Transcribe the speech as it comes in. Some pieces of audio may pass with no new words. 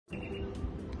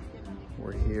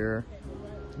We're here,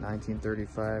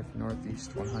 1935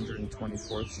 Northeast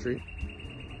 124th Street.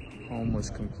 Home was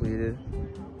completed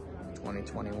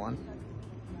 2021.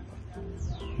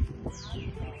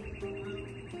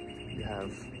 You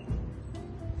have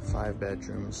 5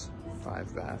 bedrooms,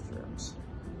 5 bathrooms,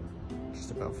 just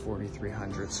about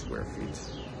 4,300 square feet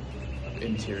of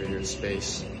interior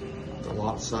space. The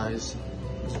lot size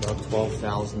is about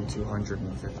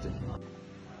 12,250.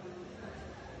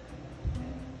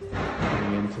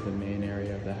 Coming into the main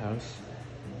area of the house,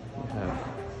 you have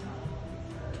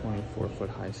 24-foot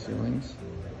high ceilings,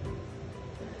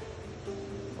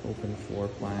 open floor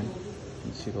plan. You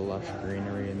can see the lush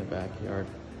greenery in the backyard.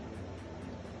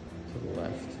 To the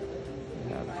left,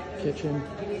 you have kitchen.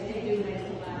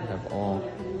 You have all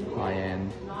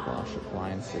high-end Bosch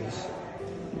appliances.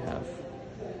 You have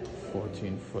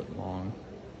 14-foot long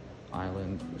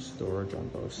island with storage on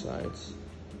both sides,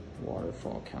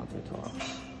 waterfall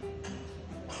countertops,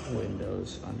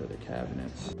 windows under the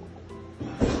cabinets.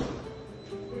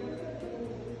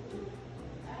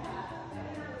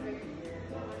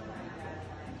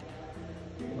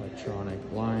 Electronic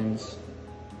blinds.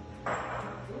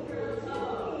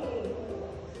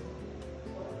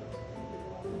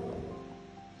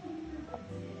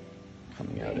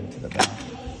 Coming out into the back,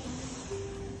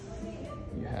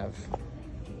 you have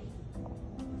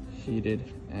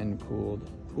heated and cooled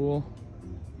pool.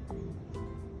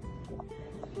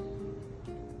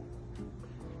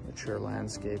 Mature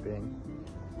landscaping.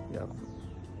 You have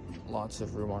lots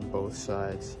of room on both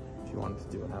sides if you wanted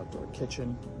to do an outdoor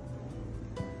kitchen.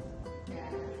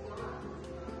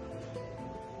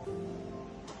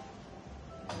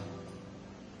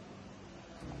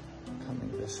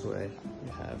 Coming this way,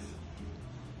 you have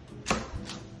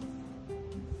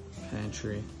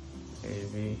pantry,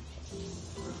 AV.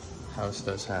 House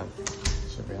does have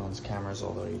surveillance cameras,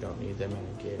 although you don't need them in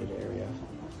a gated area.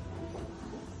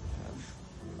 Have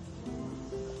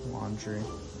laundry,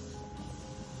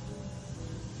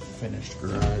 finished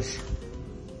garage,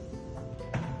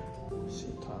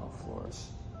 see tile floors,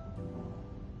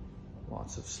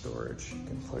 lots of storage. You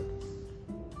can put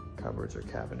cupboards or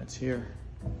cabinets here.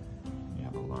 You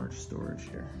have a large storage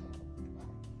here.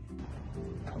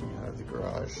 Coming out of the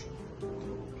garage,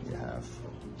 you have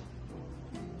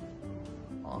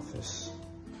office,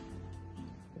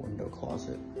 window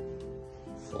closet,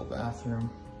 full bathroom.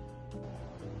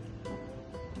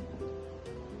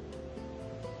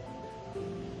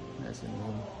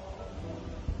 Mezzanine.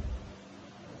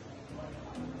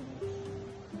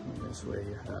 And this way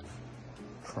you have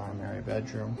primary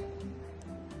bedroom,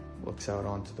 looks out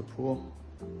onto the pool.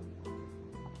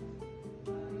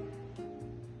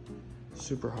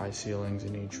 Super high ceilings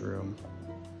in each room.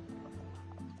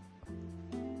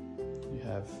 You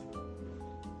have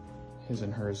his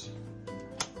and hers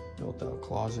built out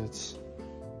closets.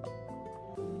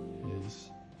 His,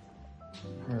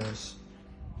 hers.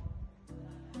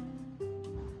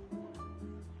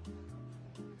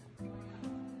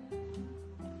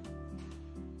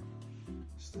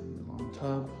 Standalone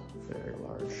tub, very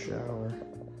large shower,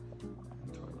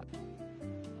 and toilet.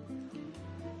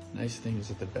 Nice thing is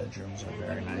that the bedrooms are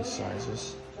very nice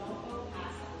sizes.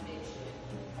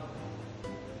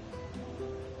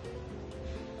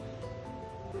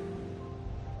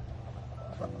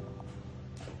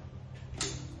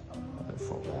 Another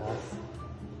full bath.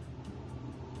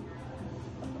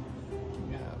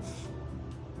 We have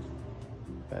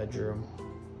bedroom.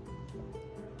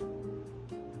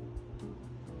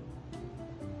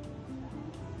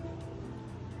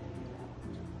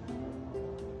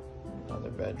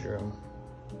 Another bedroom.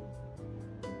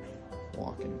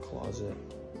 Walk-in closet.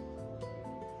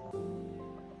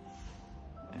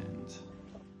 And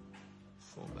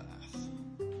full bath.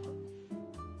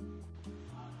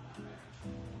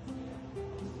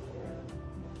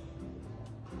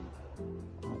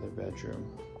 Another bedroom.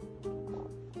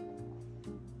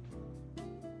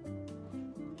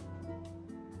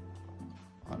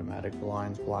 Automatic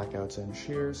blinds, blackouts, and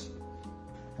shears.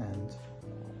 And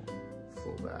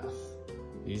full bath.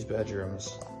 These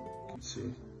bedrooms, you can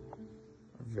see,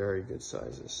 are very good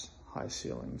sizes, high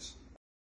ceilings.